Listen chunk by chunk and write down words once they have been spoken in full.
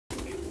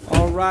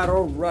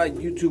Alright,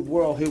 YouTube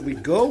world, here we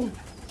go.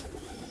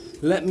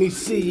 Let me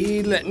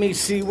see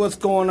what's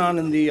going on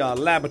in the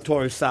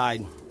laboratory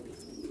side.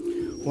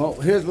 Well,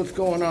 here's what's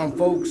going on,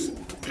 folks.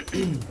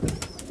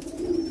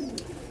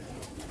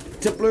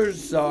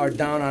 Tipplers are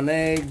down on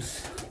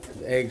eggs.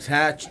 The eggs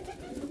hatched,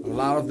 a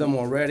lot of them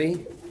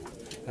already.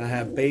 I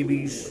have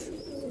babies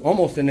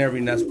almost in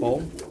every nest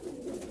bowl.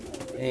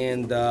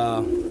 And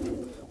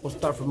we'll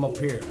start from up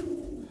here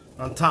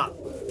on top.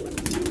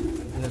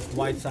 This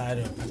white side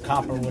of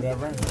copper,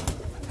 whatever.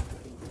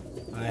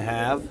 I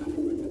have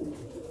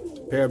a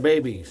pair of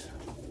babies.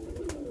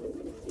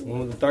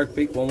 One with a dark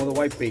beak, one with a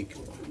white beak.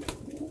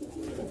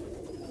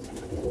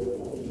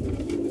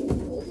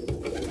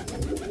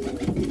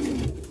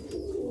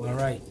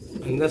 Alright,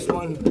 and this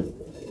one,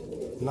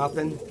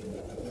 nothing.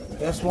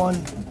 This one,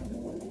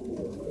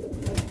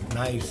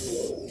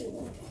 nice.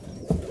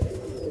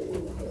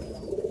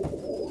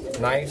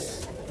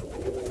 Nice.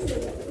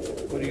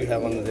 What do you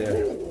have under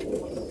there?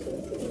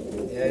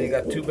 Yeah, you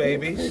got two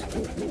babies.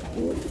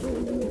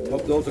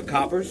 Oh, those are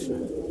coppers.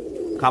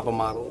 Copper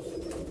models.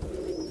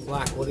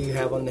 Black, what do you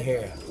have under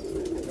here?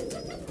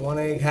 One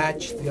egg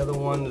hatched, the other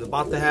one is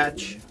about to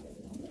hatch.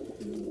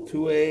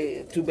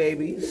 Two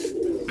babies.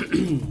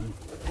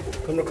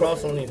 Coming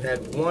across, only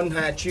had one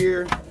hatch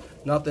here,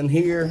 nothing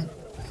here.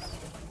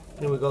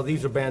 Here we go,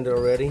 these are banded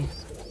already.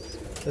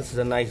 This is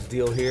a nice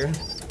deal here.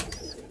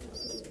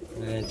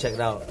 And check it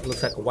out, it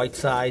looks like a white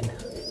side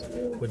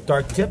with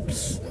dark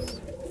tips.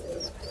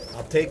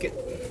 I'll take it.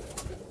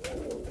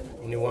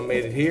 Only one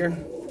made it here.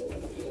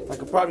 I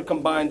could probably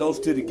combine those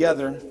two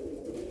together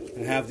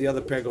and have the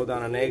other pair go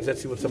down on eggs.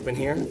 Let's see what's up in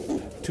here.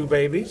 Two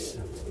babies.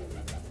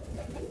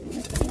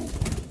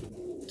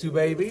 Two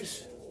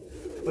babies.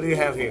 What do you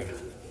have here?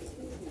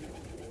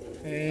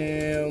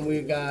 And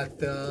we got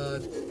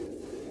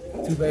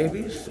two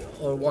babies,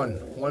 or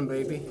one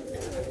baby.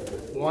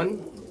 One.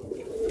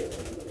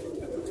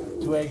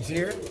 Two eggs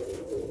here.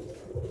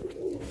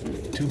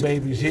 Two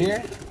babies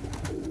here.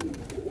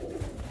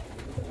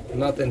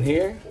 Nothing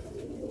here.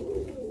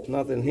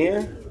 Nothing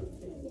here.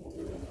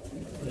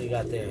 What do you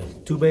got there?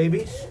 Two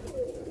babies.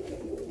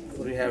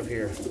 What do you have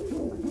here?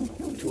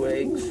 Two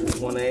eggs,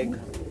 one egg.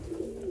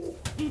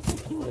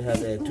 We have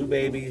there two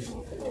babies,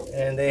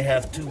 and they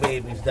have two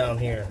babies down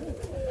here.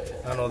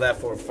 I know that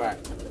for a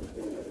fact.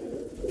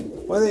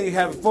 Well, there you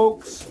have it,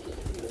 folks.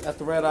 At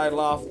the Eye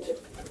Loft.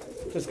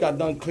 Just got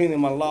done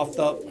cleaning my loft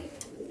up.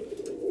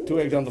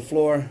 Two eggs on the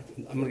floor.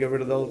 I'm gonna get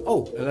rid of those.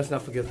 Oh, and let's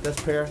not forget this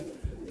pair.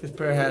 This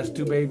pair has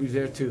two babies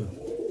there too.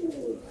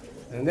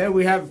 And there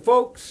we have it,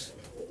 folks.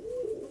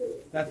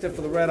 That's it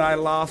for the Eye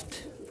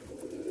Loft.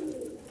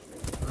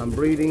 I'm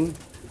breeding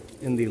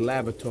in the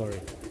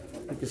laboratory.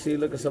 You can see,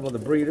 look at some of the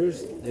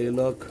breeders.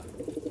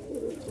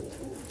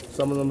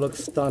 Some of them look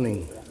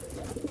stunning,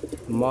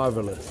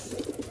 marvelous,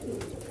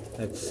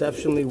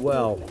 exceptionally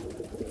well.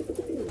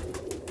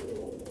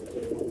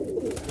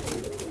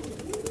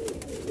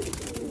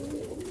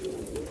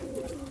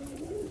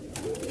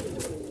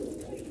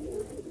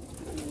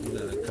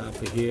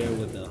 Here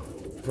with the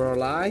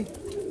pearl eye,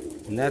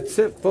 and that's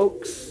it,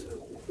 folks.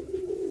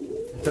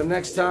 Until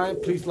next time,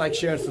 please like,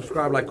 share, and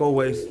subscribe like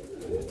always.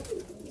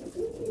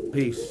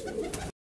 Peace.